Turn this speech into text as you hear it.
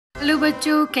Hello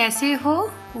बच्चों, कैसे हो?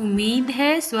 उम्मीद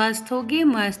है स्वस्थ होगे,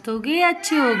 मस्त होगे,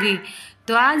 अच्छे होगे।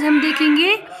 तो आज हम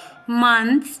देखेंगे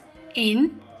months in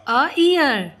a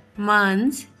year.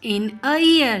 Months in a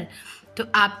year. तो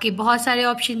आपके बहुत सारे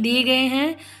ऑप्शन दिए गए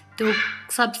हैं, तो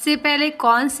सबसे पहले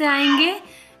कौन से आएंगे?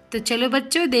 तो चलो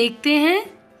बच्चों देखते हैं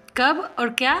कब और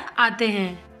क्या आते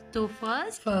हैं। तो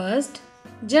फर्स्ट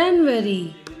जनवरी।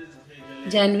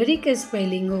 जनवरी का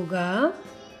स्पेलिंग होगा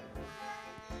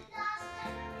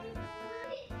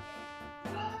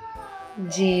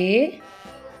JANUARY।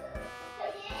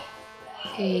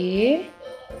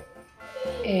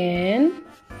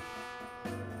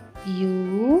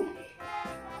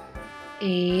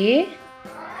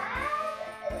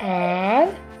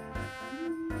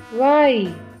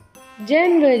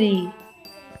 January.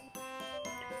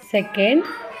 Second,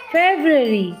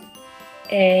 February.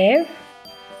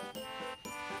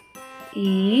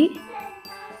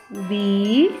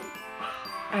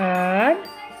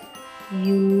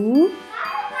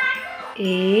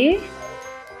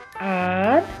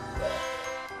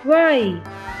 FEBRUARY.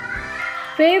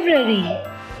 February.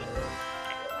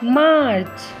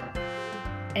 March.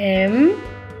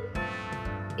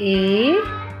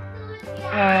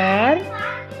 MARCH.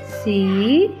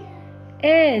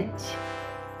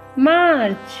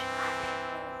 March.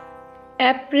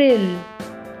 April.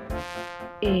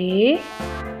 APRIL.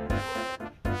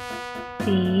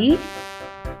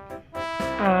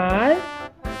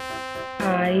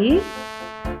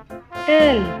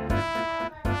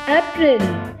 April.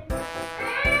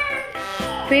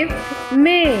 5th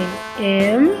May.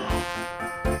 MAY.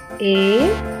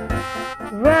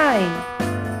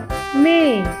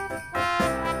 May.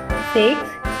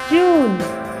 6th June.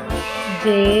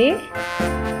 JUNE.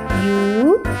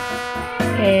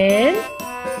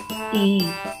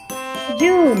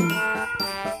 June.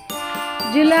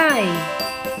 July.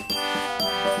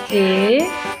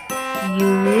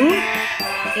 JULY.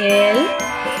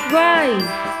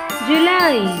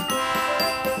 July.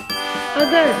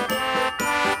 August.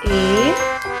 AUGUST.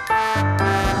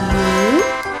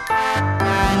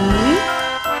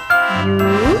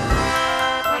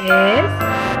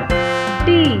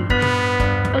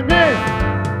 August.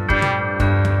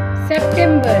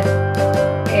 September.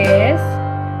 SEPTEMBER.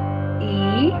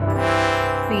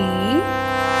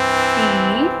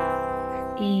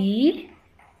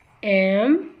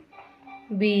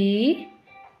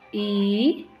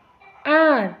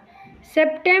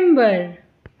 September.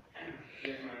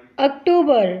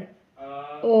 October.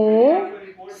 OCTOBER.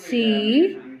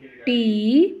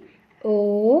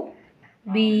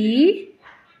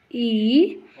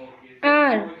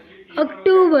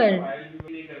 October.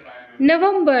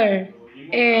 November.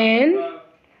 NOVEMBER.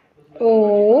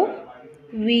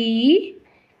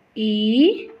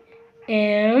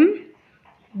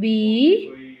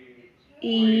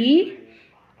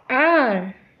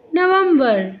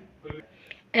 November.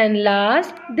 And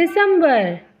last, December.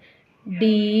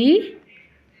 DECEMBER.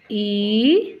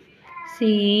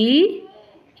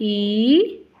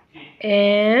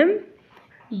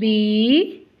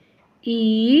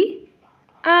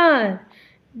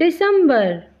 December.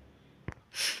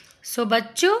 So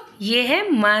बच्चों, ये है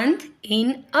month in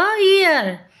a year.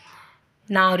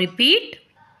 Now repeat.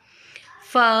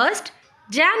 First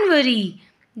January,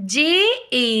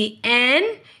 JANUARY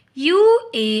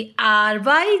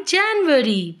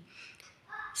January.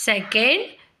 Second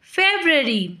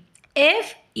February,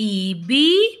 FEBRUARY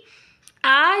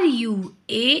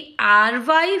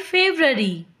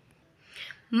February.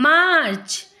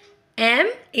 March,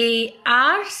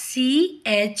 MARCH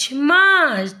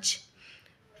March.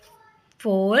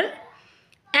 4.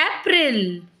 April,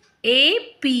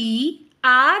 APRIL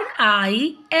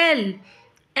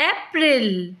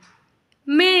April.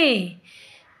 May,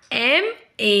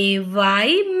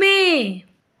 MAY May.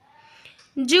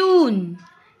 June,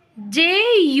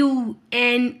 JUNE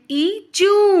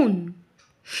June.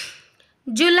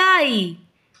 July,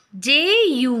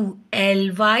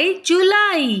 JULY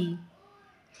July.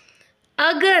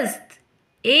 August,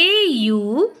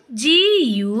 AUGUST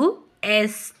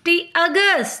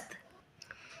August.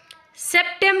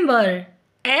 September,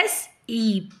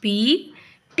 SEPTEMBER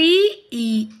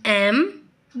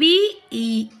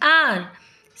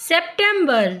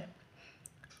September.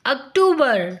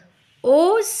 October,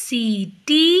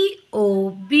 OCTOBER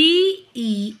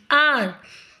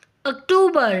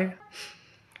October.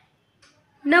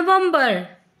 November,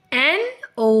 NOVEMBER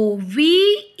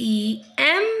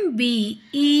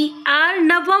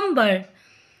November.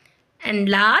 And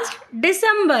last,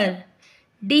 December,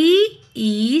 DECEMBER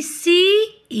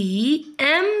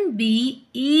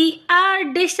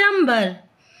December.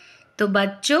 तो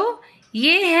बच्चों,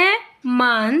 ये है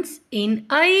months in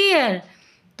a year.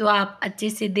 तो आप अच्छे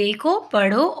से देखो,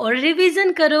 पढ़ो और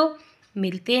रिवीजन करो।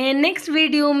 मिलते हैं नेक्स्ट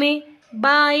वीडियो में।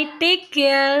 Bye, take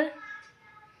care.